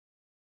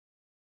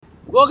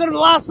Welcome to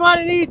Las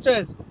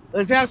Mananitas.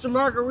 Let's have some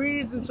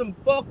margaritas and some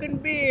fucking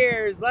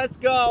beers. Let's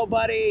go,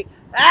 buddy.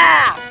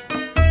 Ah!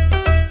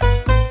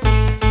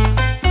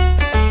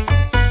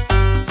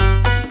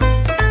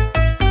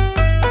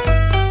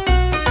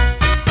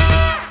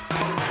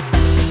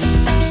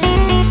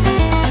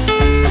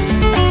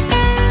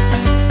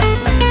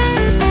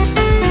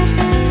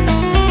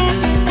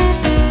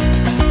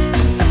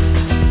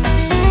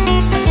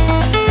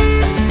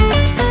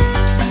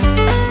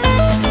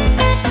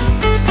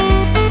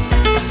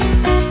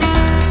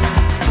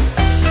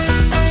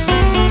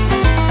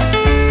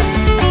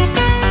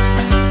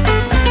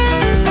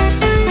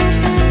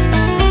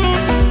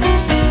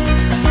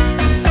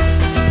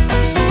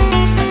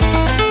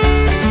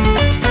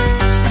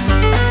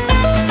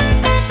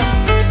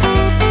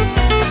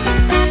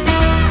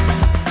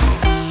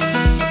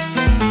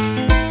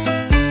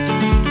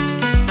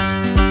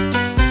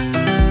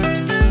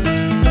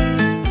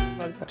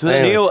 To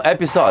the new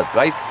episode,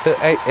 right?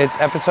 It's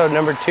episode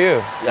number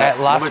 2 at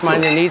Las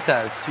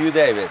Mananitas. To you,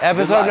 David.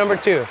 Episode number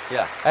 2.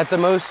 Yeah. At the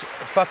most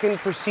fucking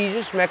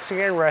prestigious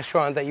Mexican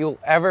restaurant that you'll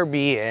ever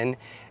be in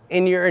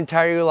your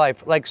entire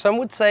life. Like some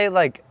would say,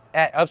 like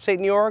at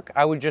upstate New York,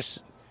 I'm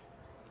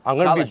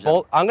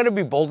gonna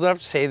be bold enough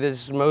to say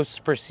this is the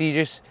most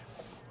prestigious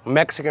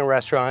Mexican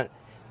restaurant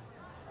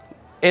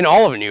in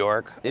all of New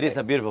York. It is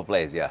a beautiful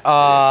place,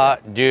 yeah.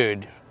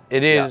 Dude.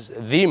 It is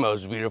the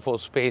most beautiful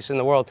space in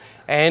the world.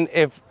 And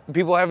if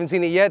people haven't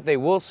seen it yet, they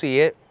will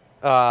see it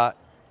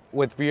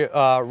with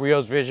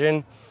Rio's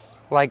vision.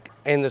 Like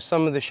in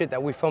some of the shit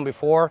that we filmed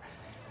before.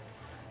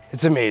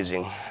 It's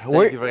amazing.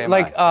 Thank you very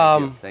much.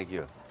 Thank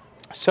you.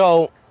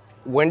 So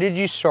when did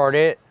you start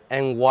it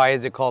and why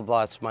is it called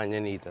Las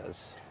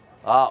Mananitas?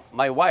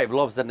 My wife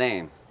loves the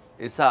name.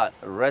 It's a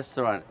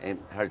restaurant in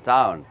her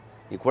town,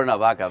 in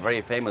Cuernavaca, a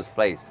very famous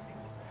place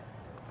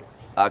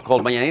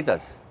called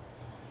Mananitas.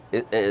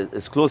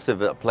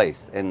 Exclusive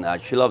place, and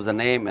she loves the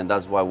name, and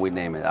that's why we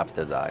name it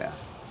after that. Yeah.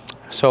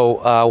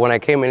 So when I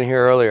came in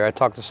here earlier, I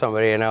talked to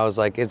somebody, and I was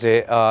like, "Is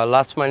it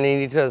Las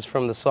Mananitas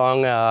from the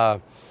song?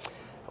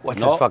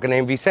 What's his fucking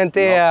name? Vicente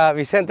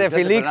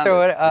Felix Fernandez. or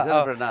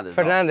what?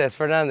 Fernandez.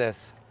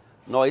 Fernandez.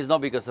 No, it's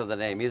not because of the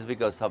name. It's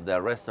because of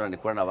the restaurant in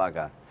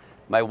Cuernavaca.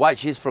 My wife,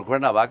 she's from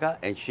Cuernavaca,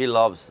 and she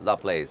loves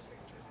that place.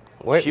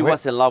 She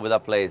was in love with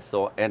that place,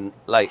 so and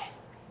like,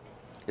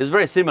 it's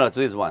very similar to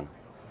this one.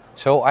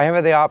 So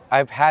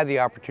I've had the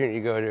opportunity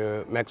to go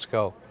to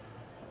Mexico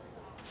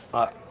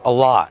a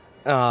lot,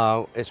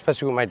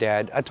 especially with my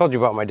dad. I told you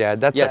about my dad.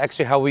 That's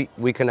actually how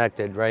we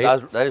connected, right?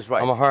 That is right.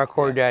 I'm a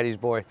hardcore daddy's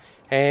boy.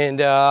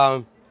 And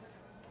I've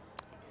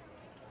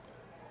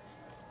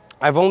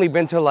only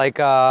been to like,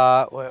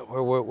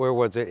 where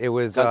was it? It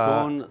was,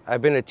 Cancun.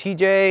 I've been to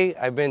TJ,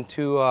 I've been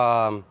to,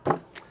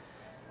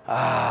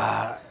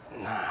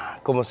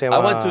 ¿cómo se llama?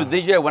 I went to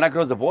DJ when I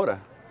crossed the border.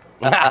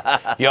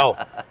 Yo.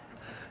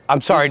 I'm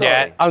sorry,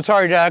 Dad. I'm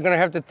sorry, Dad. I'm going to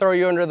have to throw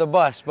you under the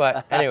bus.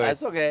 But anyway.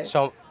 That's okay.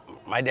 So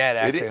my dad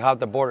actually hopped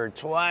the border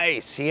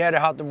twice. He had to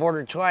hop the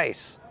border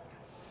twice.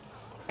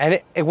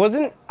 And it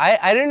wasn't,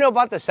 I didn't know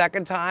about the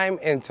second time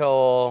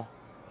until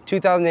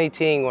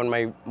 2018 when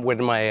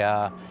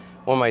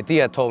my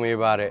tia told me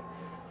about it.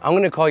 I'm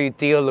going to call you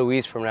Tio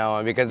Luis from now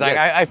on because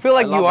I feel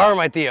like you are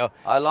my Tio.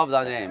 I love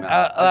that name.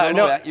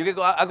 No. You can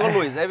go Uncle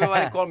Luis.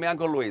 Everybody call me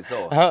Uncle Luis.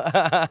 So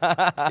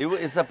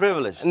it's a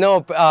privilege.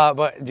 No,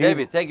 but dude,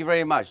 David, thank you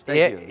very much. Thank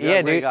you. You're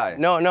a great dude. guy.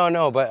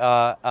 No,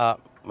 but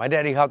my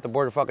daddy hopped the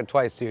border fucking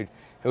twice, dude.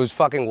 It was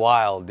fucking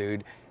wild,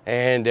 dude.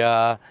 And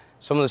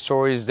some of the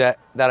stories that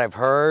I've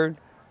heard,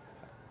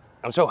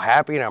 I'm so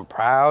happy and I'm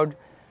proud.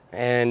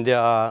 And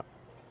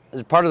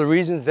part of the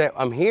reasons that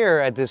I'm here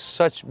at this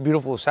such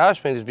beautiful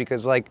establishment is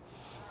because, like,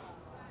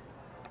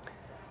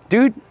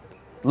 dude,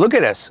 look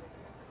at us.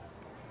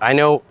 I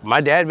know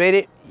my dad made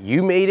it,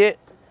 you made it,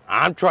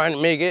 I'm trying to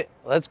make it.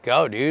 Let's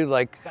go, dude.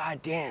 Like,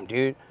 goddamn,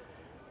 dude.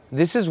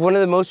 This is one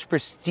of the most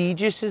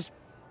prestigious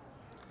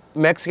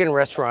Mexican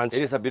restaurants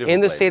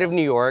in the state of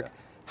New York.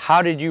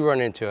 How did you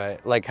run into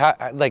it? Like,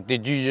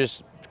 did you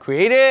just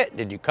create it?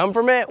 Did you come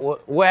from it?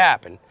 What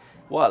happened?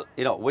 Well,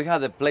 you know, we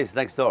have the place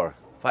next door,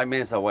 5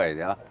 minutes away,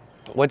 yeah?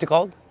 What's it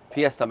called?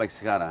 Fiesta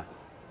Mexicana.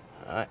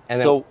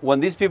 And so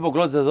when these people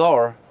closed the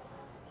door,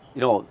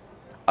 you know,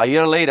 a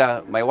year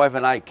later, my wife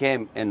and I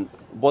came and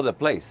bought the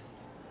place.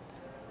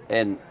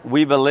 And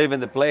we believe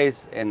in the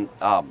place, and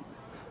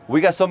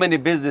we got so many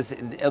business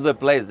in the other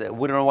place that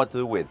we don't know what to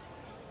do with.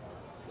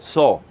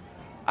 So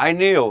I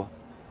knew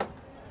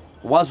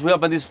once we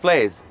open this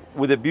place,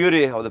 with the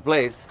beauty of the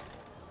place,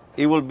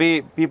 it will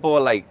be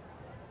people like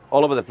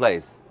all over the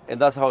place. And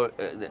that's how it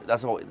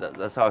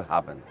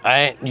happened.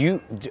 I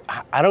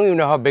don't even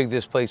know how big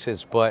this place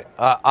is, but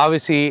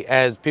obviously,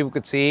 as people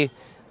could see,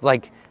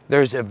 like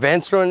there's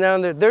events going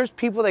down there. There's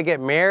people that get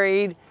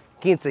married,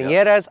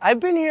 quinceañeras. Yeah. I've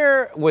been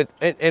here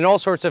in all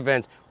sorts of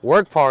events,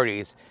 work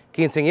parties,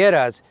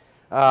 quinceañeras,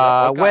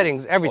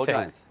 weddings, everything.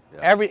 All kinds.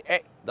 Yeah.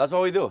 That's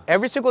what we do.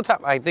 Every single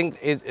time. I think,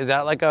 is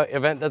that like an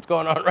event that's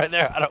going on right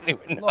there? I don't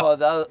even know.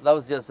 No, that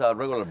was just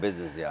regular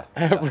business, yeah.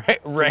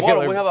 Regular.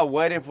 Tomorrow we have a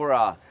wedding for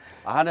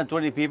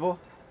 120 people,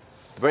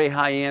 very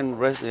high-end,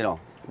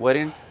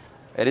 wedding,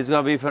 and it's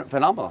gonna be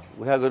phenomenal.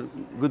 We have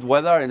good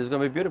weather, and it's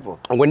gonna be beautiful.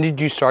 When did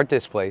you start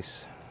this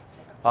place?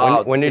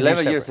 When did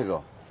 11 you years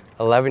ago.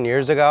 11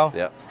 years ago?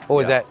 Yeah. What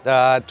was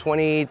that,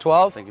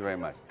 2012? Thank you very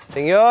much.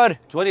 Senor?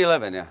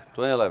 2011, yeah.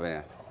 2011,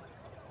 yeah.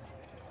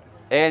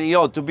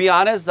 And, to be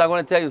honest, I'm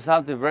going to tell you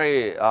something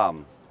very...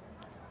 I'm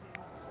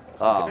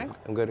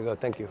good to go,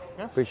 thank you.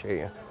 Yeah. Appreciate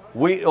you.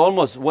 We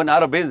almost went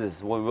out of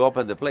business when we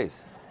opened the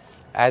place.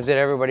 As did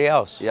everybody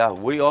else. Yeah,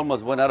 we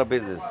almost went out of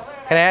business.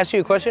 Can I ask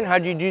you a question? How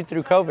did you do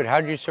through COVID? How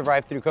did you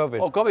survive through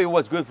COVID? Oh, COVID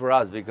was good for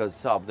us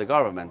because of the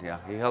government, yeah.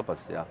 He helped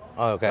us, yeah.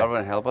 Oh, okay.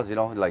 Government helped us,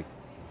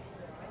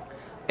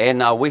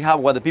 And we have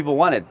what the people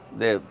wanted,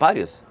 the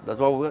patios. That's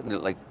what we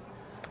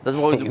that's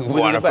what we want do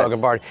a the best.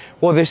 fucking party.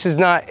 Well, this is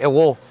not,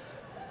 well,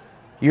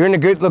 you're in a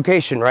good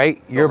location,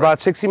 right? You're about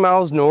 60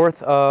 miles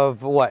north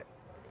of what?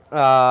 New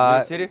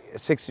York City?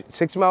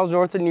 60 miles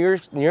north of New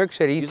York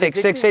City. You take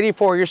 60?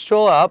 684, you're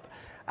still up.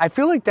 I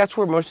feel like that's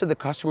where most of the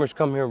customers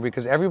come here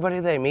because everybody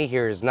that I meet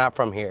here is not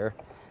from here,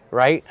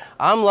 right?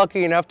 I'm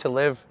lucky enough to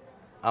live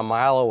a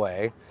mile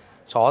away.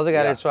 So all I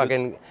got is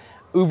fucking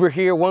Uber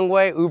here one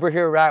way, Uber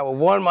here right. Well,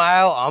 1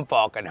 mile, I'm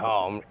fucking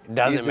home.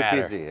 Doesn't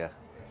matter. Easy, yeah.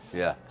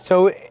 Yeah.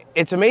 So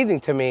it's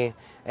amazing to me.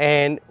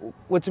 And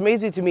what's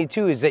amazing to me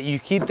too is that you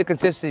keep the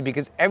consistency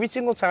because every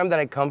single time that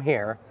I come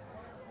here,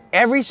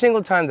 every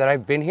single time that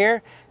I've been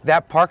here,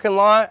 that parking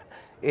lot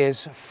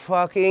is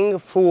fucking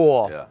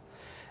full. Yeah.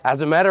 As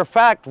a matter of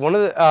fact, one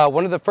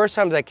of the first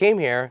times I came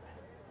here,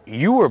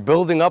 you were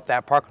building up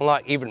that parking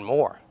lot even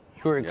more.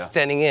 You were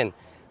extending in.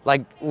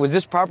 Like, was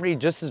this property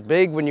just as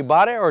big when you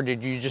bought it, or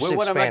did you just expand? We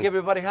want to make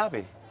everybody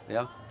happy.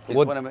 Yeah.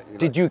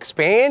 Did you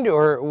expand,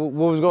 or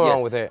what was going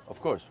on with it? Of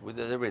course, we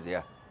did everything.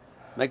 Yeah.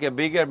 Make it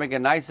bigger, make it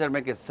nicer,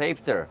 make it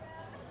safer.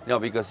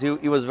 Because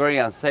it was very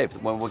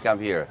unsafe when we come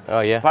here.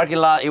 Oh yeah. Parking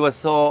lot, it was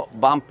so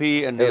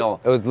bumpy, and it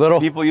was little.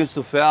 People used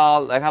to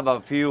fall. I have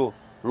a few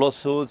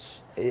lawsuits.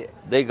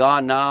 They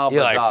gone now.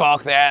 You're like,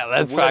 fuck that.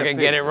 Let's fucking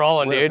get it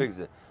rolling, dude. Fix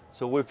it.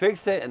 So we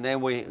fixed it, and then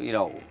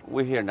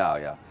we're here now.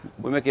 Yeah,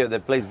 we make the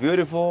place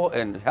beautiful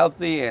and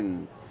healthy,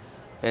 and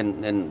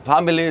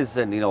families,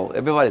 and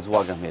everybody's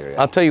welcome here. Yeah.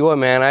 I'll tell you what,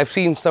 man. I've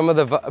seen some of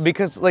the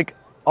because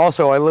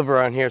also I live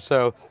around here,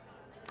 so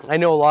I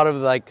know a lot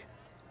of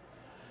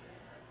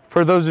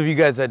For those of you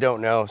guys that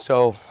don't know,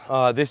 so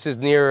this is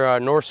near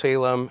North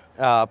Salem,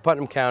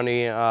 Putnam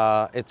County.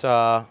 It's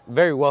a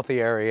very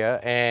wealthy area,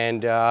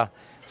 and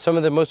some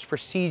of the most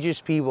prestigious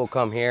people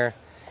come here.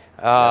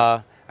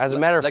 As a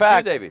matter of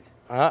fact, you, David.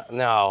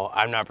 No,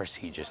 I'm not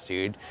prestigious,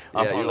 dude.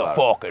 I'm from the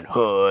fucking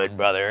hood,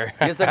 brother.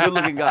 He's a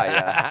good-looking guy,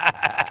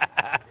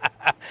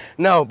 yeah.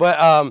 No,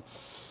 at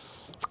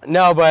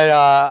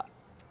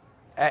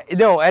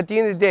the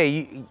end of the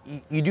day,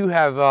 you do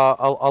have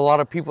a lot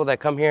of people that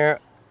come here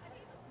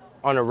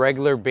on a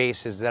regular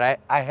basis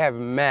that I have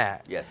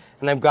met. Yes.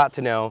 And I've got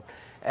to know.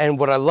 And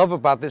what I love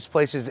about this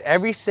place is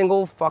every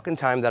single fucking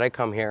time that I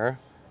come here,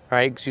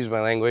 right? Excuse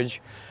my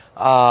language.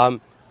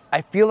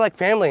 I feel like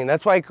family, and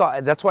that's why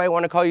I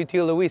want to call you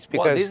Tio Luis,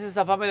 because well, this is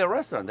a family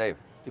restaurant, Dave.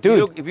 If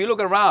you look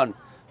around,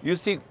 you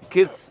see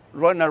kids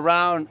running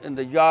around in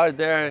the yard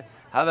there,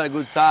 having a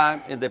good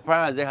time, and the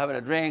parents they're having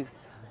a drink.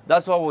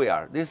 That's what we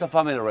are. This is a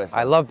family restaurant.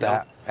 I love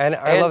that, and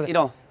I love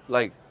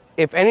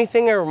if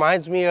anything, it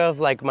reminds me of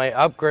my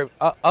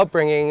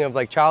upbringing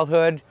of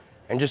childhood,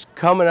 and just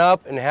coming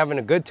up and having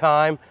a good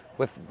time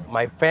with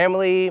my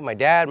family, my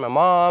dad, my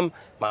mom,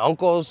 my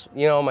uncles,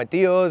 my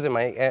tios and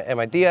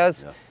my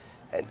tias. Yeah.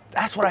 And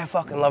that's what I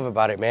fucking love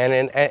about it,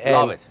 man. And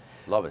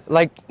love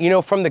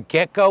it. From the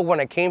get-go when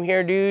I came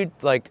here, dude,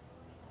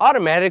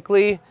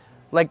 automatically,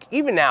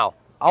 even now,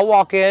 I'll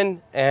walk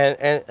in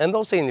and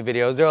they'll say in the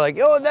videos, they're like,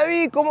 yo,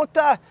 David, ¿cómo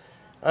está?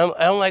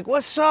 I'm like,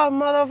 what's up,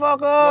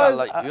 motherfuckers?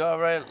 Well, you're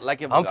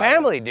already I'm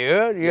family,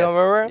 dude. You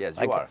remember? Yes,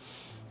 you are.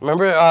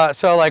 Remember,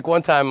 so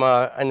one time,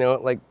 I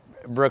know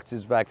Brooks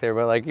is back there,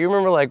 but you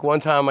remember one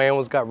time I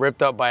almost got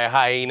ripped up by a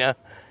hyena?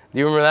 Do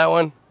you remember that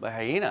one? By a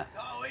hyena?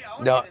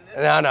 No,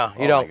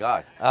 you don't. Oh my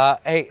God.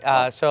 Hey,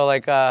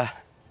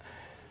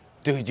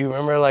 dude, you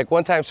remember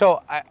one time?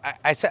 So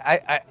I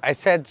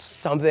said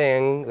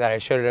something that I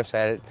shouldn't have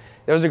said.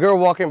 There was a girl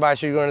walking by.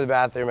 She was going to the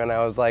bathroom, and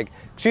I was like,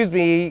 "Excuse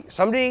me,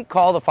 somebody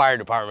call the fire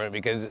department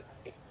because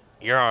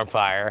you're on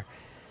fire."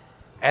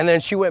 And then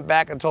she went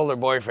back and told her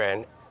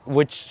boyfriend,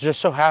 which just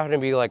so happened to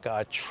be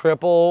a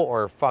triple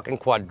or fucking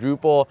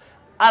quadruple.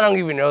 I don't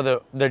even know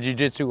the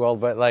jiu-jitsu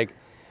world, but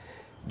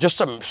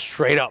just a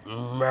straight up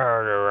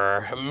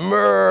murderer,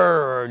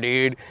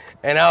 dude.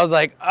 And I was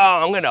like,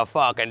 oh, I'm gonna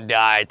fucking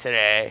die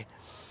today.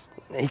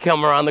 He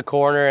come around the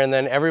corner, and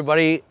then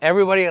everybody at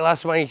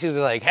Las Mananitas was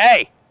like,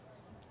 hey,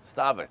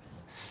 stop it.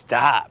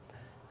 Stop.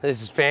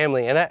 This is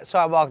family. And so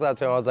I walked out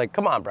to him. I was like,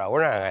 come on, bro.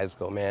 We're not in high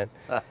school, man.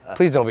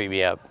 Please don't beat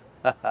me up.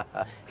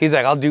 He's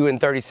like, I'll do it in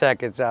 30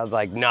 seconds. I was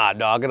like, nah,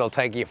 dog. It'll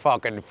take you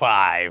fucking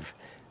 5.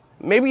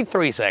 Maybe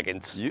 3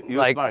 seconds.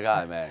 You're a smart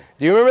guy, man.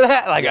 Do you remember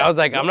that? I was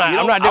like, I'm not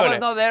doing it. I was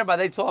not there, but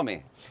they told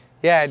me.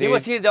 Yeah, dude. He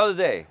was here the other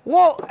day.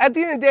 Well, at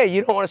the end of the day,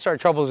 you don't want to start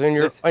troubles in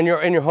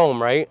your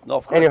home, right? No,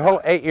 of course.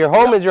 And your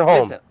home is your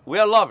home. Listen, we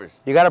are lovers.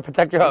 You got to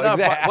protect your home.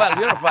 Well,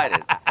 you're a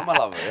fighter. I'm a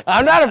lover.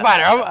 I'm not a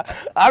fighter.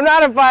 I'm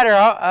not a fighter.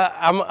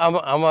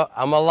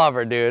 I'm a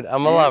lover, dude.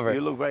 I'm a lover.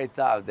 You look very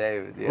tough,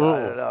 David. Yeah, I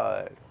don't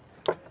know.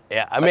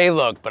 Yeah, I may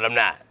look, but I'm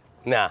not.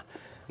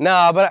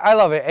 Nah, but I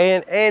love it.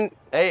 And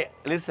Hey,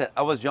 listen,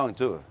 I was young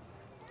too.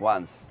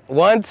 Once.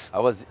 once, I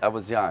was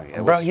young.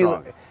 I bro, was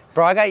strong.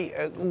 bro, I got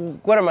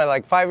what am I,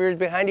 like 5 years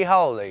behind you?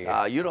 How old are you?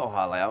 You know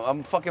how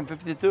I'm fucking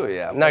 52,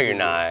 yeah. No, you're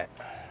not.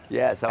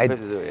 Yes, I'm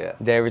 52, yeah.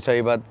 Did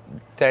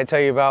I tell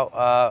you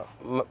about,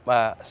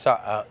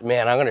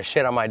 man, I'm going to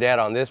shit on my dad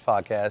on this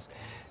podcast.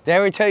 Did I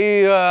ever tell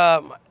you,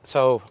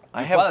 so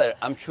I have. Father,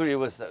 I'm sure he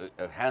was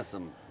a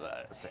handsome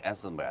guy.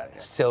 Yeah.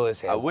 Still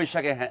is I handsome. wish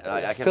I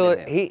can Still,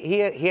 meet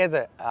him. he has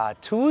a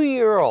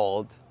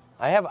 2-year-old.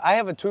 I have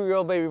a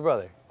 2-year-old baby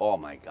brother. Oh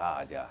my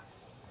God, yeah.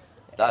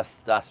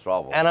 That's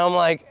trouble. And I'm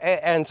like,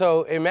 and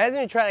so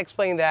imagine trying to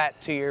explain that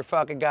to your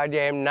fucking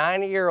goddamn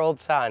 9-year-old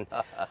son.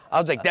 I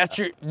was like, that's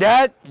your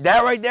dad,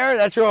 that right there,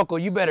 that's your uncle.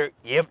 You better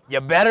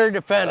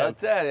defend him.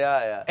 That's it,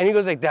 yeah. And he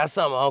goes like, that's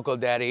not my uncle,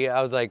 Daddy.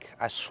 I was like,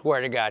 I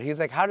swear to God. He's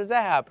like, how does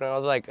that happen? I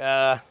was like,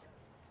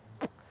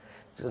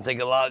 it's gonna take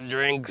a lot of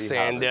drinks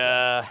and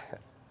a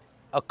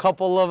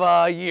couple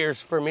of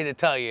years for me to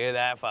tell you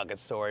that fucking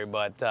story,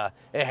 but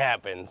it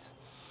happens.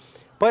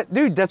 But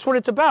dude, that's what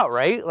it's about,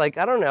 right? Like,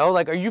 I don't know,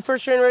 like, are you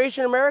first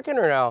generation American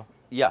or no?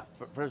 Yeah,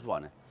 first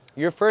one.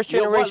 You're first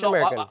generation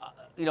American.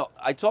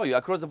 I told you,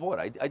 I crossed the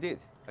border. I did,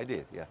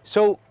 yeah.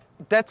 So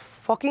that's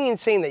fucking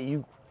insane that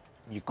you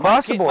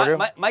crossed the border.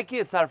 My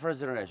kids are first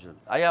generation.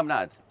 I am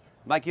not.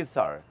 My kids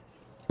are.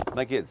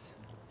 My kids.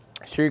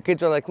 So your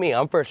kids are like me.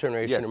 I'm first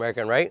generation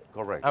American, right?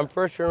 Correct. I'm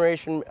first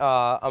generation.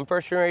 I'm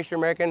first generation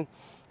American,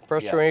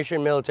 first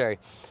generation military,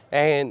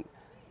 and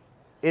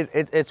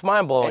it's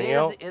mind blowing. You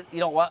know. You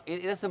know what?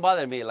 It doesn't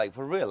bother me. Like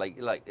for real. Like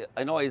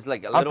I know it's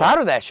like a little. I'm proud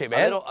of that shit,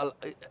 man.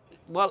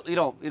 Well, you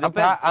know, it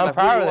depends. I'm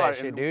proud of that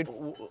shit, dude.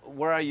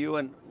 Where are you?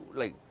 And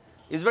like,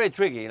 it's very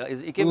tricky. You know,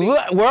 it can be.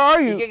 Where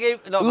are you?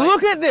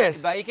 Look at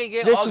this. But it can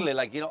get ugly.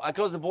 Like, you know, I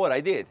closed the border.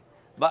 I did,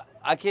 but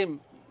I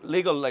came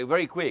legal like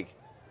very quick.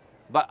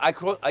 But I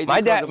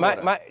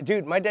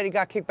did my daddy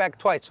got kicked back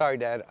twice. Sorry,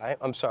 Dad.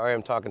 I'm sorry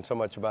I'm talking so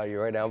much about you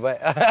right now,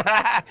 but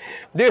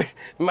dude,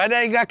 my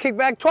daddy got kicked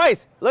back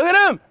twice. Look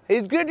at him.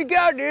 He's good to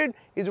go, dude.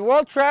 He's a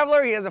world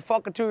traveler. He has a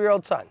fucking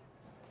 2-year-old son.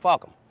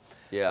 Fuck him.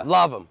 Yeah.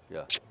 Love him.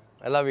 Yeah.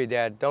 I love you,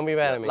 Dad. Don't be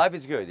mad at me. Life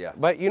is good, yeah.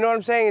 But you know what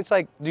I'm saying? It's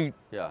like, dude,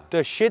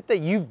 the shit that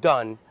you've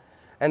done,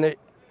 and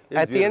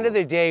at the end of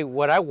the day,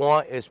 what I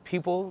want is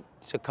people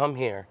to come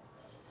here,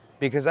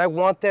 because I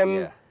want them.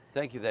 Yeah.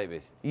 Thank you,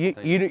 David.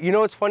 You know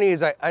what's funny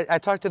is I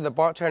talked to the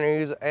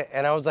bartender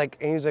and I was like,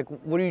 and he was like,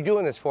 what are you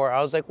doing this for?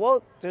 I was like,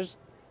 well, there's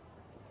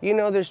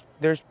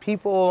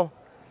people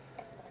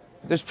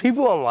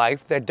in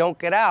life that don't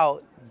get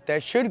out,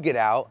 that should get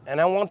out, and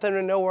I want them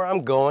to know where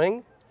I'm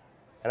going,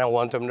 and I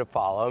want them to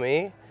follow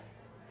me,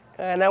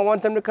 and I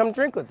want them to come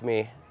drink with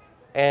me,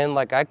 and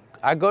like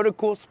I go to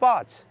cool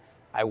spots.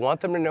 I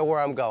want them to know where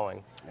I'm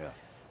going. Yeah.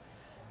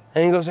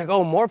 And he goes like,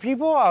 oh, more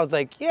people? I was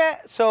like, yeah.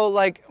 So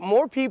like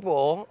more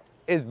people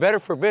is better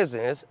for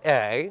business,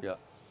 A. Yeah.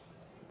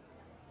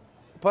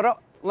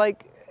 But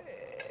like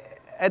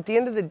at the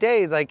end of the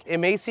day, like it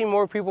may seem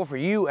more people for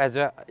you as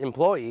an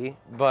employee,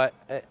 but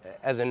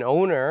as an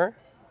owner,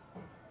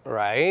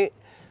 right?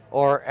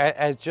 Or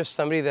as just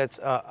somebody that's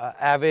an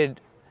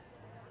avid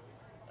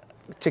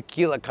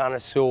tequila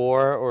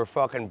connoisseur or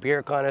fucking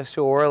beer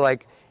connoisseur,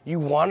 like you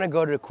want to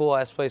go to cool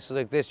ass places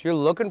like this. You're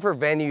looking for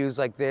venues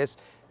like this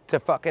to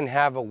fucking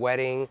have a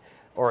wedding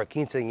or a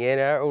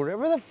quinceañera or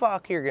whatever the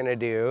fuck you're gonna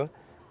do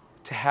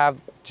to have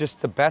just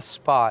the best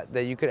spot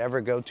that you could ever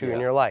go to in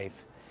your life.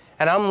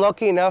 And I'm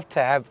lucky enough to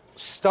have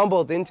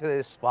stumbled into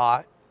this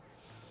spot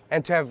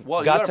and to have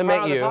got to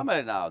meet you. You are part of the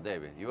family now,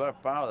 David. You are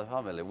part of the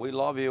family. We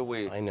love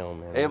you. I know,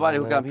 man. Everybody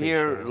who come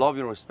here love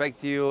you,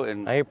 respect you,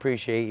 and I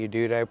appreciate you,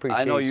 dude. I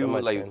appreciate you so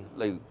much, man.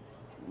 like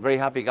very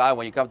happy guy.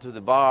 When you come to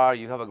the bar,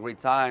 you have a great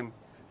time.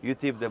 You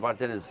tip the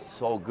bartenders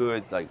so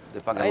good. Like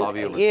they fucking love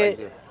you, respect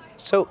you.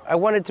 So I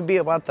want it to be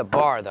about the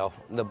bar, though.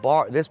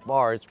 This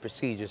bar is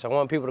prestigious. I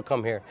want people to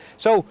come here.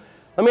 So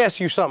let me ask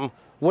you something.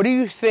 What do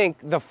you think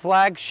the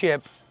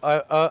flagship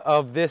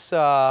of this?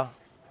 What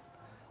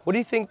do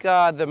you think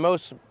the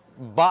most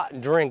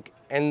bought drink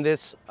in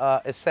this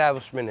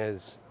establishment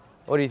is?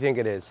 What do you think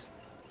it is?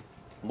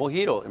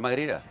 Mojito and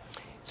margarita.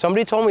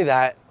 Somebody told me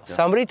that. Yeah.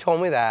 Somebody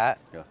told me that.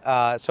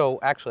 Yeah. So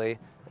actually,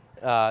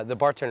 the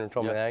bartender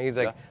told me that. He's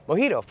like,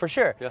 mojito, for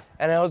sure. Yeah.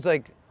 And I was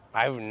like,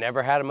 I've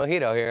never had a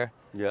mojito here.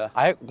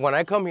 Yeah. When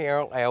I come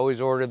here, I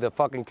always order the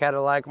fucking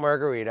Cadillac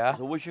margarita.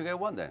 So we should get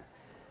one then.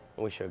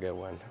 We should get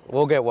one.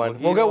 We'll get one. Mojito.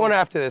 We'll get one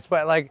after this.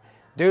 But like,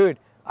 dude,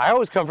 I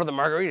always come for the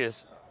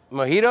margaritas.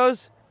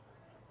 Mojitos,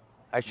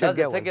 I should get one.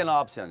 That's the second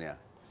option, yeah.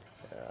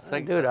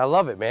 Dude, I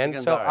love it,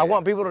 man. So I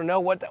want people to know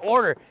what to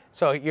order.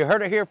 So you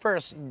heard it here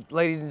first,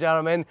 ladies and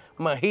gentlemen.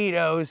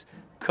 Mojitos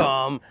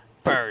come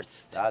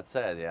first. That's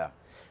it, yeah.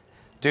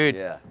 Dude,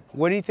 Yeah.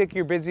 what do you think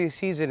your busiest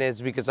season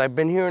is? Because I've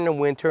been here in the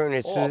winter and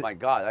it's Oh my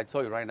God! I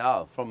told you right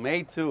now, from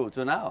May to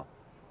now.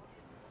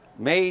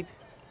 May,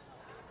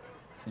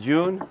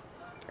 June,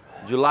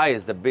 July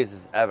is the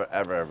busiest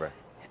ever.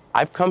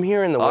 I've come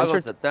here in the August,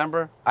 winter.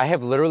 September. I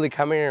have literally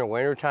come here in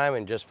winter time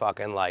and just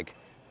fucking like,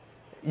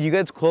 you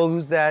guys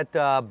close that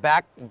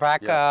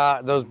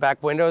those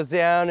back windows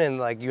down and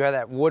like you have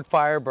that wood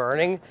fire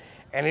burning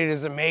and it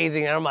is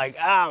amazing. And I'm like,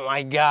 oh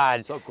my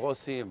God. So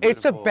cozy and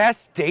It's the beautiful.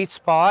 best date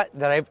spot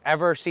that I've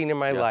ever seen in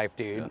my life,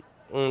 dude.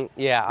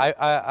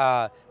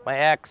 Yeah. My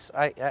ex,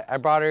 I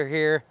brought her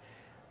here.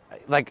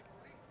 Like,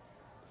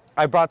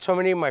 I brought so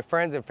many of my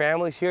friends and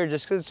families here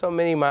just because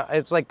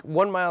it's like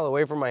 1 mile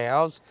away from my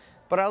house,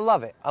 but I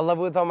love it. I love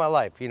it with all my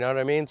life, you know what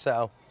I mean?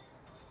 So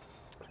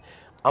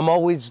I'm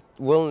always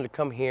willing to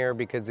come here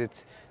because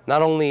it's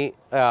not only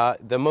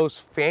the most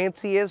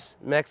fanciest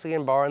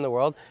Mexican bar in the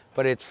world,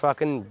 but it's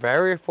fucking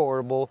very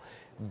affordable,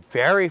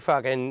 very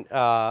fucking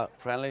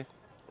Friendly.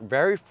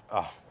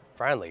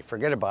 friendly.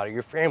 Forget about it.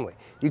 Your family.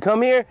 You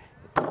come here,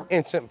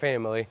 instant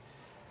family.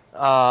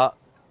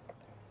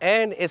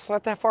 And it's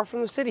not that far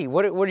from the city.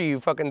 What are you,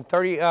 fucking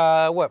 30,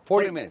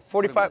 40 minutes.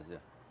 45, 40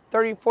 minutes,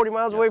 30, 40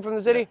 miles away from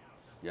the city?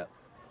 Yeah.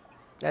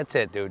 That's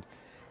it, dude.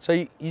 So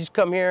you just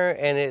come here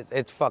and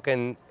it's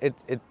fucking,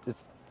 it's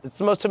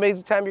the most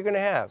amazing time you're gonna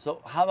have.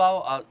 So how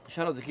about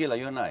shot of tequila,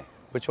 you and I?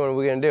 Which one are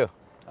we gonna do?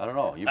 I don't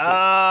know. You pick.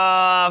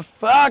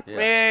 Fuck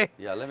Yeah. me.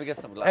 Yeah, let me get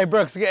some glasses.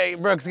 Hey,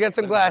 Brooks, get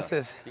some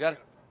glasses. You got it?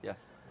 Yeah. You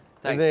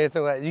Thanks.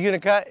 gonna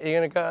cut? You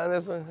gonna cut on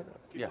this one?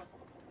 Yeah.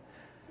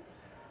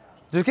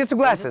 Just get some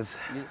glasses.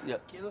 Yeah.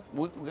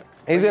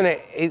 He's gonna,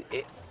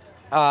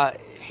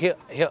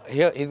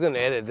 he's gonna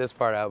edit this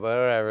part out, but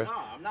whatever. No,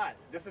 I'm not.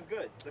 This is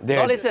good. Dude.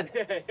 No, listen.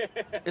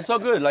 It's so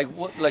good. Like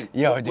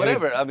Yo, dude.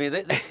 whatever. I mean,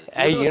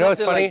 Hey, you know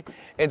what's funny? like,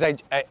 Is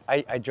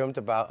I dreamt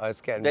about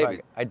us getting David.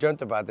 fucking, I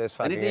dreamt about this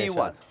fucking anything you show.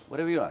 want.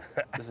 Whatever you want.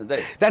 Listen,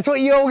 Dave. That's what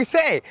you always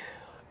say.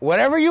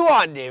 Whatever you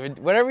want, David.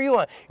 Whatever you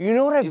want. You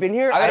know what I've been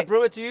here? I gotta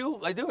prove it to you.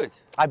 I do it.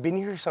 I've been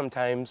here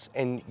sometimes,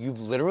 and you've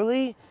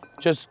literally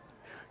just,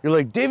 you're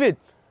like, David,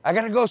 I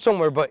gotta go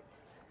somewhere, but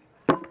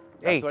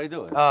hey, That's what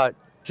I do.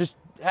 just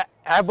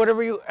have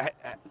whatever you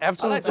have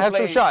some like to have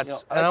play, some shots, you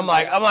know, I and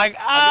like I'm to like,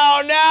 play.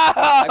 oh no,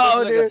 I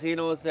go to the dude.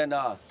 casinos and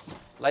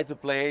like to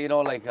play. You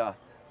know, like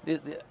he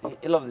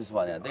loves this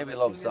one. Yeah, David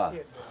loves. How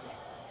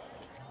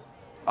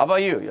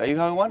about you? Are you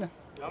having one?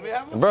 You want me to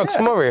have one? Brooks,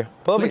 come over here.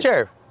 Pull up a Please.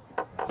 chair.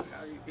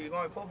 You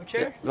want me to pull up a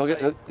chair? Go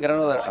get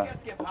another. I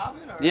guess get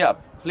popping or? Yeah,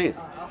 please.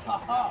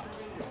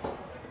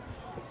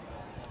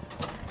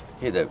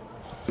 Here, Dave.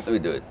 Let me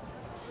do it.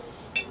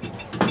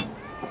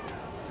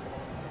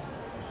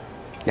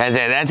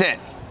 That's it.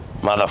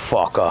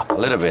 Motherfucker. A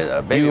little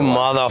bit. Baby You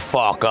one.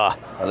 motherfucker.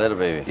 A little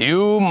baby. You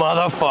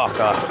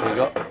motherfucker. Here you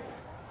go.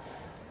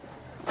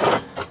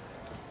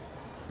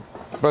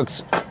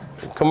 Brooks,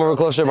 come over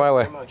closer my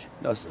way.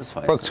 No, it's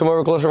fine. Brooks, come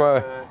over closer my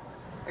way.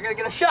 I gotta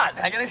get a shot.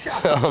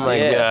 Oh my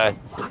Yeah.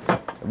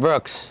 God.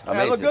 Brooks,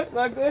 I look Amazing. good?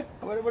 Look good?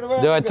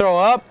 What do I throw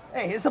up?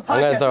 Hey, it's a I'm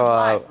gonna podcast. It's throw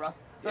live, up. bro.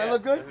 Do I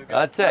look good?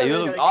 That's it. You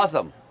look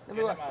awesome.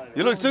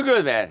 You look too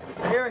good, man.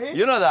 Here?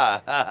 You know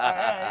that.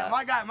 Yeah,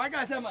 my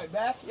guys have my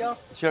back, yo.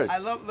 Sure. I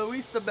love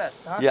Luis the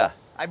best, huh? Yeah.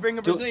 I bring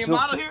a Two- Brazilian two-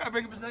 model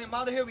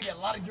here. We get a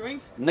lot of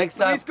drinks. Next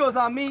time. Luis goes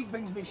on me,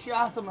 brings me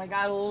shots. I'm like,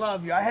 I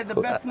love you. I had the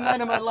best night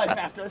of my life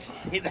after. Let's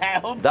just say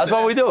that. That's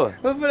what we do.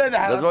 Let's put it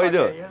down. That's what we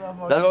do.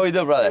 That's what we do,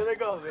 Here brother. they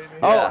go, baby.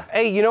 Oh, Yeah.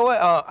 hey, you know what?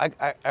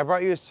 I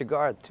brought you a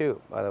cigar too,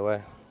 by the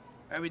way.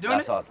 Are we doing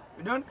That's it? awesome.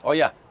 We doing it? Oh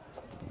yeah.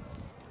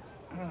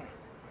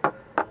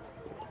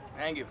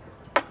 Thank you.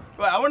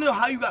 Well, I want to know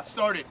how you got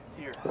started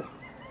here.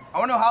 I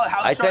want to know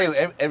how I it tell you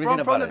started. everything from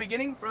about the it.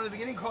 beginning,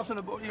 crossing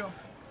the border,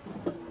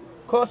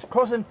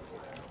 crossing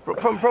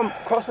from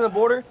crossing the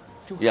border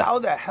to Yeah. how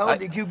the hell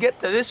did you get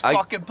to this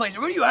fucking place?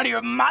 Where are you out of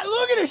your mind?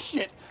 Look at this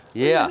shit.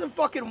 Yeah. This is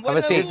fucking Have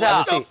a seat, what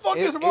have a the seat. fuck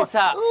is wrong? It's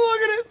a-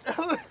 Look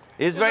at it.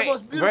 It's the very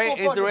most beautiful very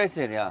fucking-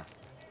 interesting. Yeah.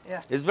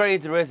 Yeah. It's very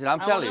interesting. I'm I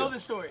want telling to know you.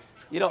 this story.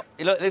 You know,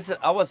 listen,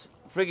 I was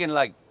freaking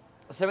like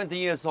 17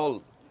 years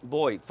old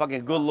boy,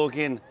 fucking good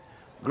looking,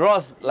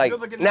 gross, like,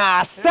 Good looking-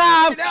 Nah,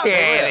 stop Now,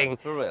 kidding.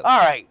 For real. All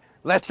right,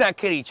 let's not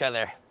kid each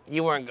other.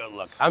 You weren't good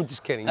looking. I'm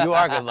just kidding. You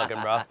are good looking,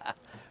 bro.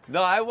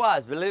 no, I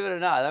was, believe it or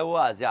not, I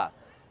was, yeah.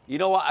 You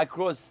know what, I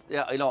crossed,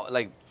 you know,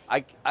 like,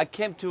 I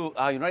came to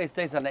United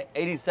States in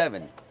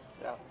 87,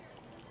 Yeah.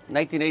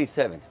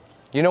 1987,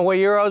 You know what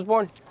year I was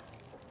born?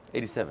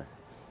 87,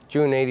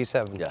 June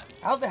 '87. yeah.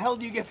 How the hell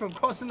do you get from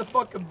crossing the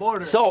fucking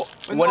border? So,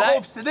 with when no I,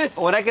 hopes to this.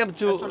 when I came That's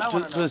to, what I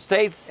wanna to know. the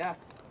States, Yeah.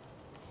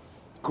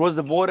 crossed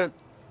the border,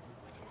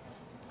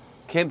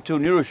 came to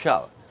New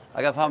Rochelle.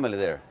 I got family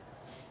there.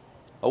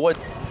 I was,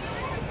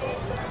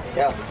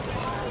 Yeah.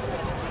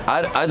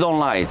 I don't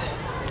lie.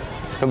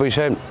 Nobody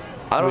said.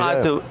 I don't nobody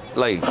have said. to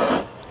like.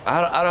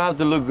 I don't have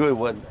to look good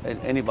with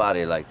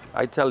anybody. Like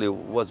I tell you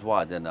what's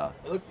what, and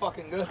You look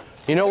fucking good.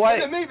 You know Look what?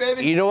 at me,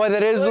 baby. You know what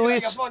that is, You look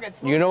Luis? like a fucking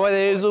smooth You know what that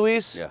is, boy.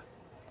 Luis? yeah,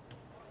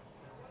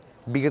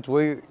 Because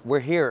we're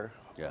here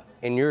yeah,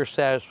 in your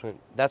establishment.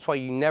 That's why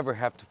you never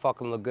have to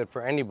fucking look good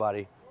for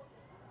anybody.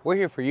 We're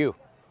here for you.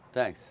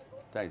 Thanks.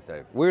 Thanks,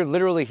 Dave. We're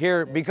literally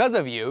here because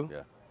of you.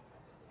 Yeah.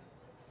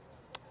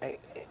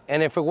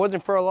 And if it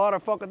wasn't for a lot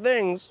of fucking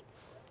things,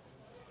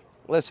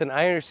 listen,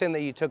 I understand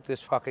that you took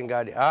this fucking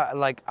goddamn.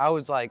 I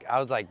was like,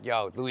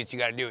 yo, Luis, you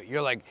gotta do it.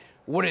 You're like,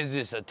 what is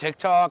this, a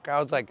TikTok? I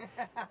was like,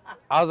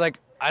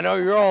 I know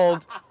you're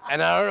old,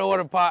 and I don't know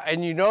what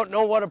and you don't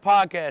know what a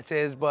podcast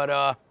is, but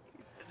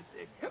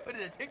What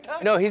is it,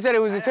 TikTok? no, he said it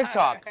was a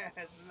TikTok.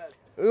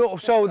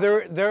 So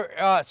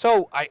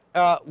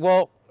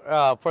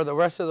for the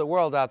rest of the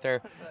world out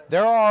there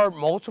are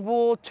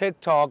multiple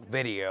TikTok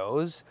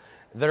videos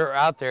that are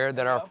out there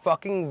that are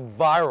fucking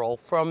viral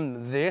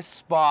from this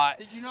spot.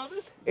 Did you know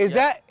this? Is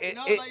that You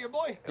know about your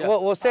boy? Yeah.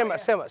 Well, stand by.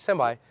 So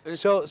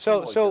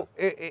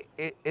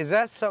It's is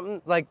that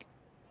something like?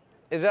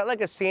 Is that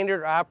like a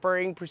standard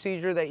operating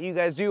procedure that you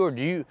guys do, or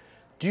do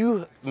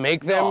you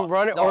make them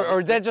run it, or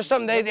is that just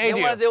something they do? They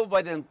want to do it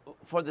by them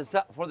for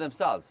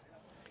themselves.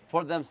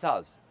 For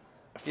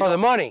The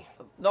money.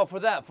 No, for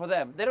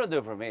them. They don't do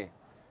it for me.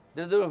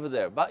 They do it for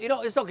them. But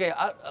it's okay.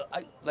 I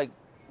like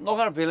no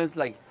hard feelings.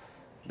 Like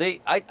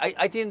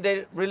I think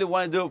they really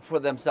want to do it for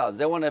themselves.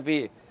 They want to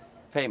be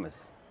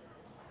famous.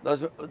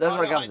 That's what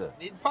it comes to.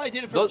 They probably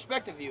did it for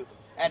respect of you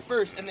at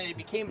first, and then it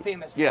became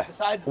famous. Yeah.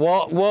 Besides.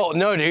 Well,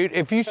 no, dude.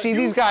 If you see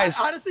these guys,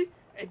 Honestly,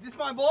 is this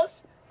my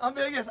boss? I'm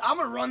being honest. I'm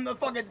gonna run the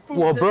fucking food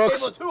Well, to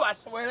Brooks- the table too. I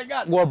swear to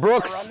God. well, I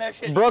run that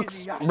shit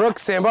easy.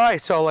 Brooks, stand by.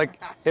 So like,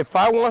 if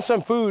I want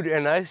some food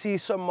and I see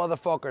some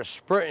motherfucker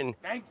sprinting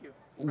Thank you.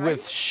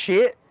 with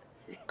shit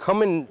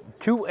coming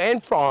to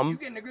and You from,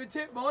 getting a good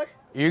tip, boy?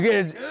 you're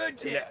gonna. Good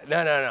tip.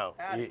 No.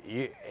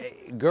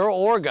 Girl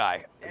or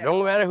guy,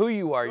 don't matter who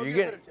you are, Go you're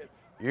give it getting,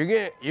 a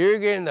tip. you're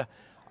getting the,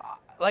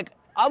 like,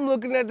 I'm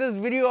looking at this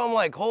video, I'm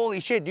like, holy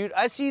shit, dude,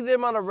 I see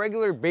them on a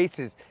regular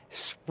basis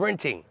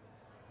sprinting.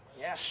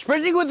 Yeah.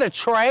 Sprinting with a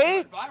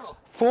tray,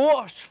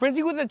 Viral.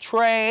 sprinting with a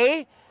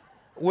tray,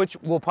 which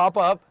will pop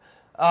up,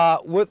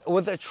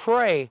 with a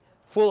tray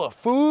full of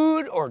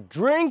food or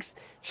drinks,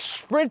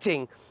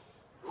 sprinting.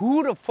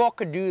 Who the fuck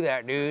could do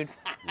that, dude?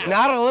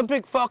 Not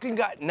Olympic fucking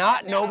guy.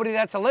 Not nobody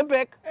that's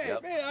Olympic. Hey,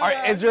 Yep. man, All right,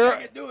 I is there-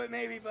 could do it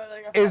maybe, but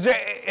like. Is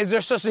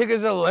there such thing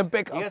as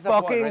Olympic He has a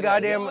point fucking right there.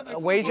 goddamn Olympic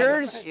food.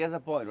 wagers? He has a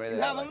point right You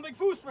there. have like- Olympic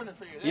food sprinters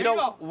for you. There You know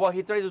go. what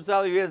he tries to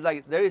tell you is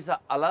like there is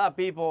a lot of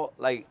people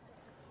like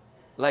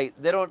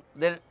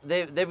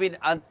they've been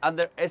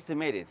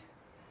underestimated.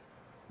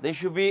 They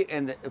should be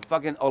in the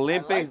fucking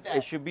Olympics. that.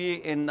 They should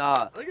be in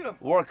Look at him.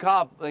 World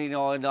Cup. And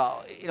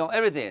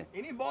everything.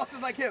 You need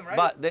bosses like him, right?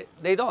 But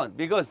they don't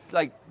because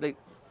like they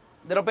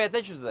don't pay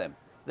attention to them.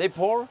 They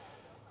poor,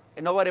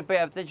 and nobody pay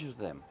attention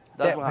to them.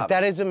 That's what But happens.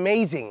 that is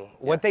amazing.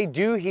 What they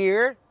do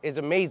here is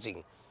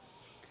amazing.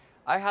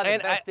 I had the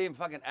and best team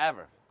fucking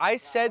ever. I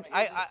said,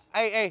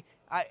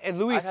 and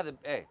Luis, I had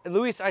the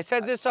Luis, I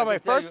said this on I my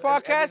can tell first you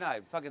every podcast.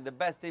 night, fucking the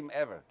best team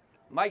ever.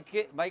 My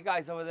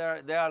guys over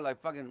there, they are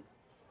like fucking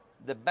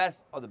the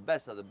best of the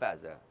best of the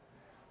best. Yeah.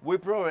 We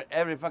prove it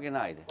every fucking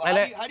night. Well,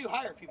 and how do you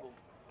hire people?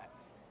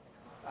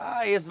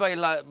 It's by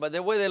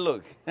the way they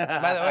look. By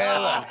the way,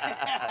 look,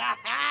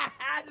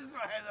 Just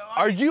right there.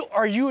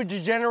 are you a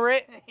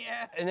degenerate?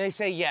 Yeah. And they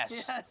say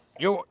yes. Yes.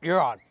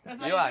 You're on. That's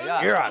how You are, do yeah.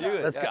 it. You're on. You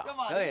good, Let's yeah. go. Come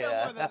on, Oh, you got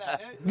yeah. more than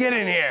that. Get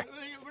in here.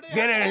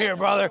 Get in here,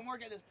 brother. I can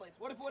work at this place.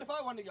 What if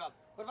I wanted a job?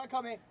 What if I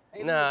come in?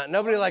 Hey, Nah, Lucas,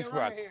 nobody I wanna likes be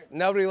around Brooks. here.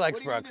 Nobody likes What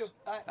are you Brooks.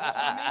 gonna do?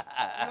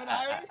 You wanna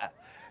hire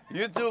me?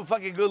 You too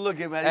fucking good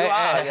looking, man. Hey, You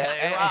are. hey,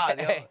 Yeah, you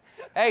are. hey,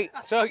 hey,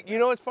 so you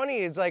know what's funny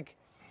is like,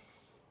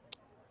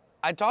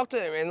 I talk to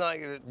them and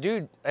like,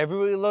 dude,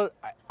 everybody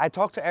I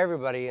talk to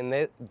everybody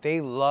and they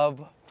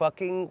love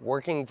fucking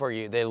working for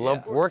you. They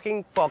love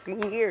working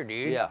fucking here,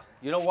 dude. Yeah.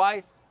 You know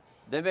why?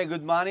 They make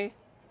good money.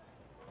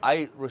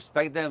 I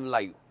respect them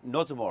like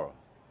no tomorrow.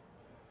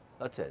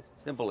 That's it.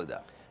 Simple as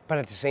that. But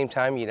at the same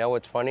time, you know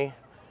what's funny?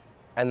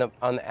 And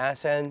on the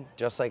ass end,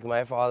 just like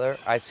my father,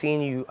 I've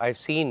seen you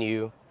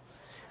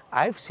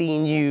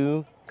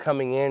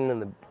coming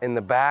in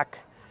the back,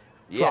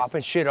 Yes.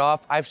 dropping shit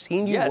off. I've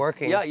seen you Yes.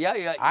 working. Yeah.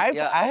 I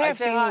have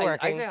say seen hi. you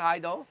working. I say hi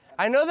though.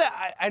 I know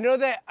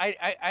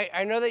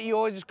that you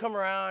always just come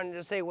around and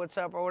just say what's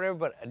up or whatever,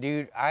 but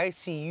dude, I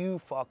see you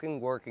fucking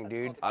working,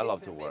 dude. I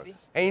love to work.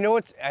 And you know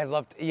what's I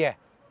love to, yeah.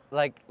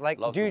 Like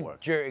Love to dude,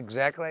 work. you're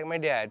exactly like my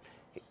dad.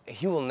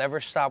 He will never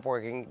stop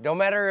working. No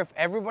matter if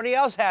everybody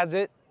else has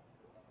it,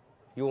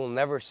 you will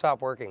never stop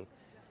working.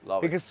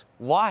 Love it. Because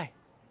why?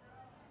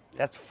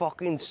 That's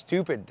fucking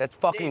stupid. That's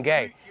fucking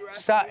Dave, gay. you're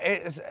asking Stop. me-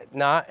 It's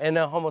not in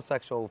a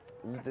homosexual.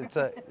 It's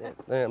a.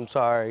 I'm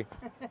sorry.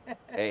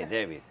 Hey,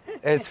 David.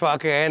 It's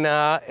fucking.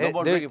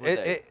 more drinking for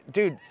Dave.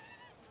 Dude,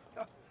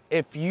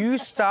 if you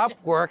stop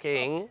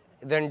working,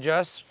 then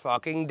just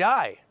fucking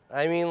die.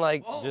 I mean,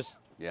 like, Whoa. just,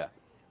 Yeah.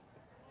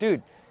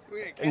 dude.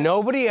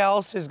 Nobody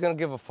else is gonna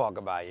give a fuck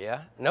about you.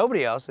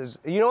 Nobody else is.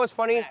 You know what's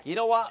funny? You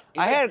know what?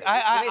 Dude, hey,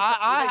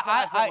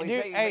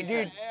 Yeah, I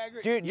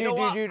agree. dude, You know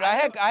what? dude, I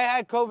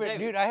had COVID, David.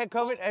 dude, I had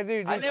COVID,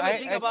 dude, I never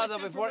think about This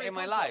that is before where it in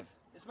my comes life. from.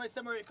 This might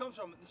somewhere it comes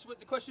from. This is what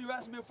the question you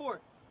asked me before.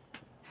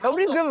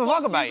 Nobody gives a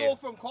fuck about You you. go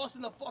from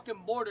crossing the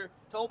fucking border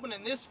to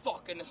opening this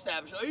fucking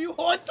establishment. Are you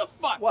what the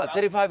fuck? What, bro?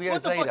 35 years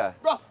What the fuck? later?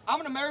 Bro, I'm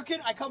an American.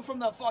 I come from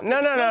the fucking.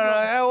 No.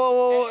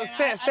 Whoa.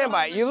 And Stand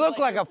by. You look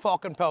like a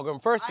fucking pilgrim,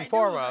 first and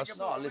foremost.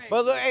 No, listen.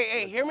 But look,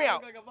 hey, hear me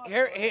out.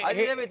 I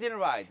did everything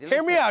right.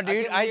 Hear me out,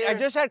 dude. came I here,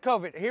 just had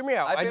COVID. Hear me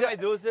out. I paid my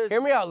dues.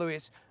 Hear me out,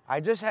 Luis. I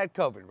just had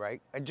COVID,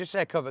 right? I just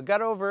had COVID.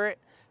 Got over it.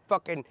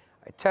 Fucking,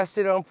 I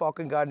tested on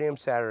fucking goddamn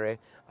Saturday.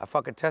 I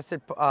fucking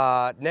tested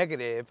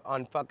negative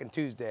on fucking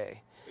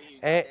Tuesday.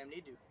 And,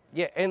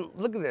 yeah, and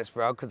look at this,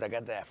 bro, because I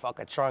got that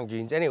fucking strong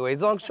genes.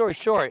 Anyways, long story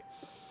short,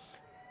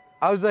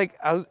 I was,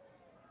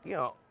 you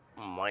know,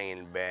 I'm laying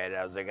in bed.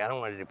 I was like, I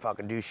don't want to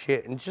fucking do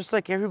shit. And just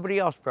like everybody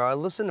else, bro, I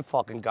listen to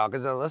fucking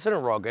Goggins. I listen to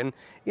Rogan.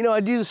 You know, I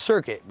do the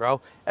circuit,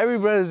 bro.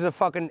 Everybody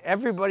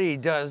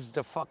does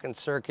the fucking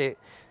circuit,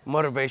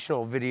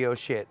 motivational video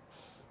shit.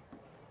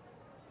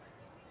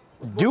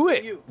 Do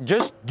it.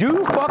 Just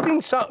do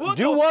fucking something.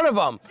 Do one of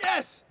them.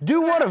 Yes.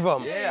 Do one of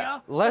them. Yeah.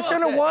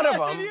 Listen to one of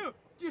them.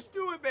 Just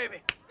do it, baby.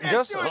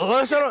 Just do it.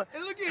 listen to,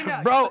 And look at you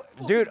now. bro,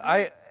 You're dude.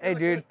 like,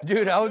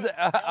 Dude. I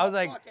was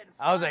like,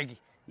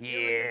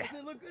 yeah. Does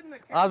it look good in the I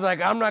camera? was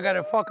like, I'm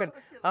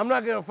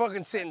not gonna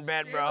fucking sit in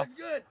bed, Yeah, bro. that's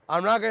good.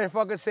 I'm not gonna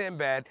fucking sit in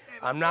bed.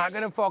 I'm not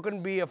gonna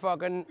fucking be a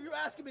fucking. You're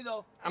asking me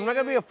though. I'm not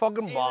gonna be a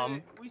fucking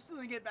bum. We still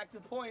didn't get back to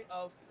the point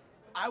of,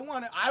 I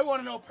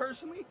wanna know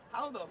personally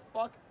how the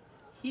fuck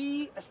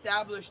he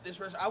established this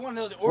restaurant. I wanna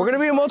know the. We're gonna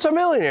be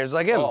multimillionaires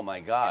like him. Oh my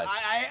God.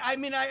 I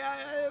mean,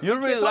 You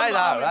can't really talk like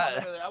about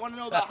that, how right? I wanna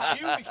know about how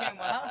you became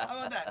one. Huh? How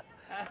about that?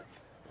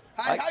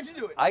 How'd you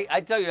do it?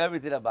 I tell you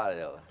everything about it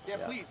though. Yeah,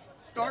 please.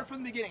 Start from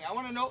the beginning. I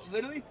want to know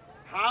literally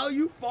how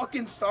you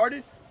fucking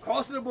started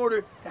crossing the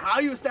border to how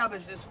you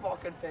established this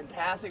fucking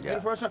fantastic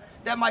beautiful restaurant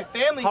that my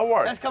family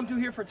has come to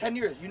here for 10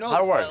 years. You know,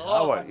 How work? I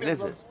love my family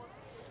Listen. loves-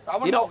 I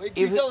wanna You know, Can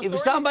you tell the if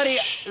story? somebody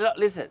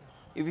listen,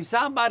 if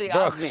somebody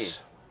asks me, Brooks.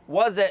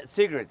 what's the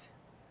secret?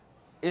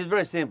 It's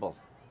very simple.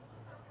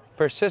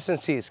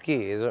 Persistency is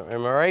key.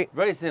 Am I right?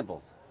 Very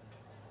simple.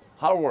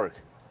 Hard work.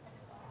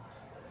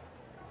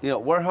 You know,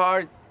 work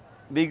hard,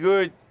 be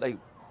good. Like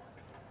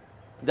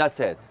that's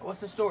it.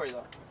 What's the story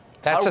though?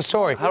 That's the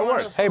story. Hard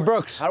work. Hey,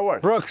 Brooks. Hard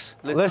work. Brooks,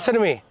 listen to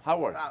me. Hard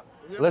work. Wow.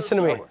 You know Listen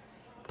to the me. story?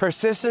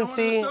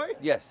 Persistency. You know the story?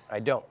 Yes. I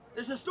don't.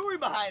 There's a story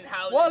behind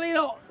how. Well, this, you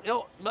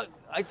know, look,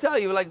 I tell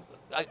you, like,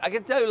 I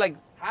can tell you, like,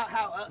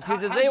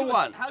 since the how'd day you-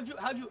 one. How'd you?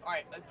 All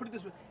right, put it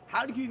this way.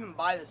 How did you even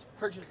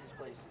purchase this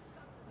place?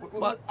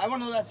 Well- I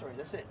want to know that story.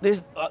 That's it.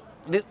 this,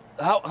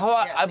 how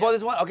I bought yes.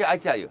 this one? Okay, I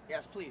tell you.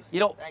 Yes, please. You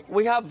know, Thank you.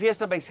 we have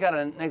Fiesta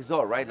Mexicana next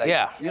door, right? Like,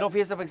 Yeah. You know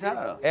Fiesta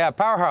Mexicana? No? Yeah,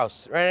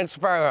 Powerhouse. Right next to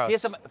Powerhouse.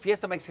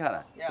 Fiesta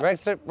Mexicana. Yeah.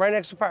 Right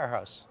next to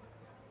Powerhouse.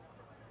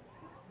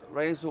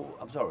 Right next to,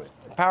 I'm sorry,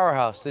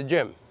 Powerhouse, the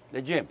gym.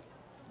 the gym.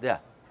 Yeah.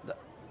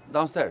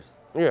 Downstairs.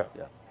 Yeah.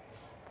 Yeah.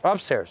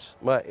 Upstairs,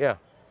 but yeah.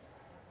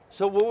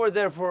 So we were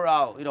there for,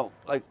 you know,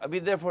 like, I've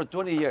been there for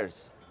 20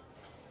 years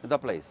in that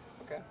place.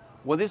 Okay.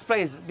 When this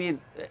place being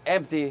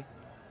empty,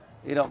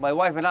 you know, my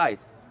wife and I,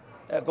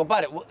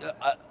 compadre,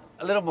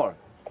 a little more.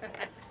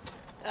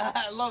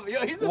 I love it.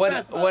 Yo, he's the When,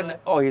 best. by the way.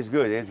 oh, he's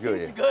good, he's good.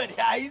 He's good.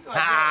 Yeah, he's my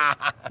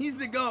guy. He's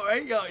the goat,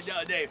 right? Yo,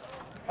 Dave.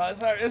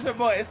 It's our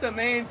boy. It's the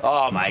main.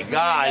 Oh my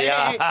God, Hey,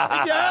 yeah.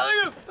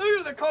 hey, look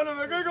at the corner.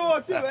 We're gonna go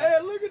up too. Hey,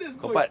 look at this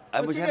boy. Compadre,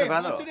 What's mucha your gente name?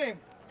 parando. What's your name?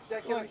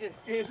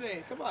 Can you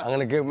say? Come on. I'm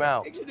gonna give him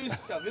out. Introduce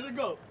yourself. You're the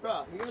goat,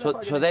 bro. You gotta So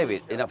fucking David,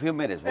 introduce in a few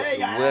minutes, yourself.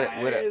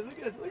 Hey, we're, look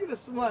at this. Look at the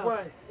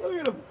smile. Look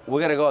at him.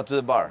 we're gonna go to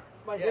the bar.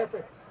 My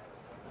jefe.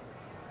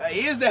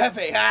 He is the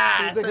jefe.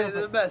 Ah, so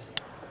the best.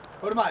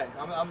 What am I?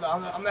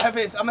 I'm the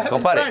jefe's. I'm the jefe's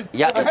Compadre, friend.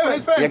 ya, I'm the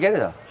jefe's friend. ya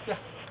quieres?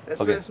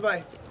 That's Okay.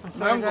 that's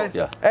my uncle.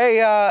 Yeah.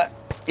 Hey,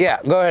 yeah,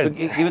 go ahead.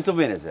 Give me 2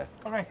 minutes there.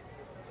 Okay,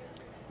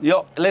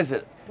 Yo,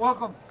 listen.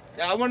 welcome.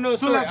 Yeah, I want to know the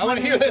story. I want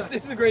to hear this.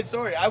 This is a great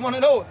story. I want to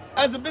know,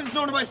 as a business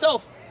owner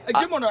myself, a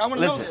gym owner, I want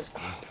to know listen. this.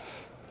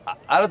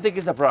 I don't think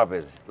it's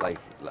appropriate. Like,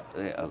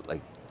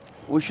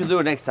 we should do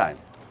it next time.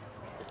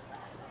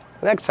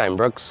 Next time,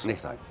 Brooks.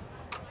 Next time.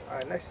 All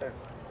right, next time.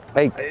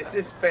 Hey, It's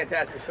just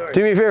fantastic story.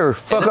 do me a favor.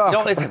 Fuck off.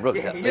 No, listen, Brooks.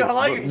 You don't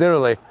like it?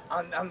 Literally.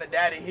 I'm the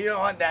daddy. You don't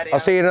want daddy. I'll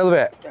see you in another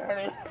bit.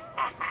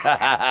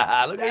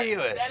 Look at you.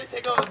 Daddy,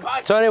 take over the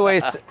podcast.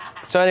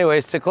 So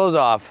anyways, to close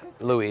off,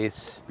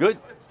 Luis. Good?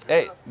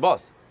 Hey,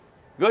 boss.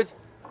 Good?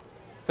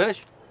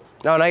 Finish?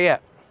 No, not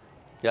yet.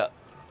 Yeah.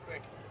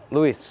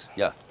 Luis.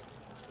 Yeah.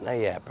 Not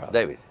yet, bro.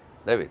 David.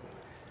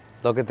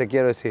 Lo que te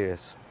quiero decir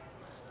is,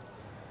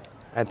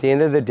 at the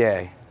end of the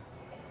day,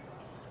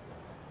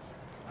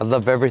 I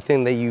love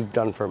everything that you've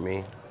done for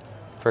me,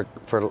 for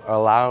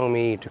allowing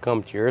me to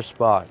come to your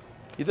spot.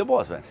 You're the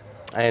boss, man.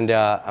 And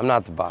I'm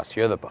not the boss,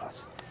 you're the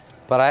boss.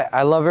 But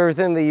I love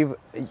everything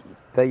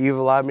that you've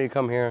allowed me to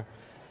come here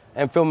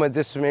and film at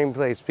this main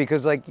place,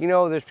 because, like, you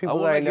know, there's I people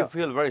will that I make you know.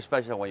 feel very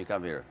special when you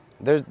come here.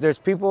 There's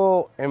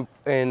people in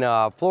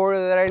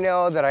Florida that I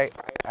know that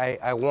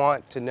I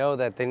want to know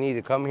that they need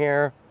to come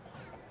here,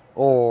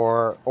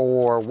 or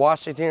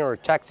Washington or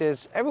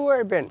Texas, everywhere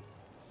I've been.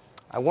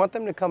 I want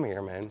them to come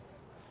here, man.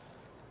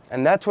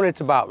 And that's what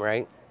it's about,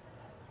 right?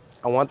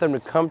 I want them to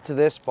come to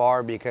this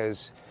bar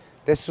because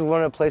this is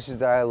one of the places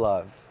that I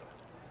love.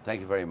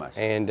 Thank you very much.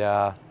 And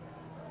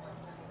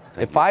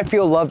if I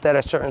feel loved at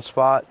a certain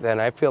spot, then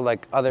I feel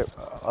like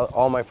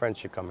all my friends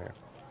should come here.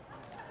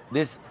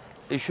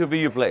 It should be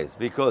your place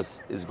because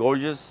it's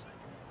gorgeous.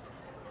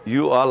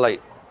 You are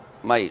like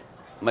my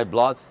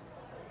blood,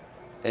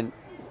 and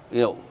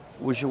you know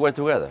we should work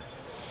together.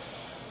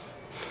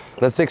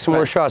 Let's take some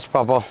more shots,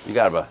 Papa. You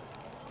got it, bro.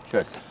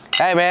 Cheers.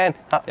 Hey, man.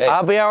 Hey.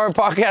 Happy hour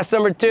podcast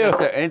number 2. Yes,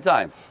 sir.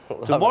 Anytime.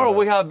 Tomorrow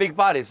we have a big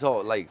party, so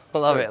like.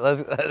 Love it.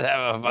 Let's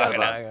have a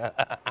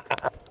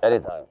fucking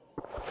Anytime.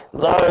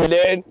 Love it,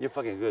 dude. You're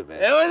fucking good,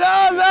 man. It was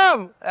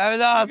awesome. That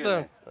was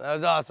awesome. That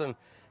was awesome.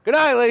 Good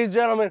night, ladies and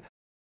gentlemen.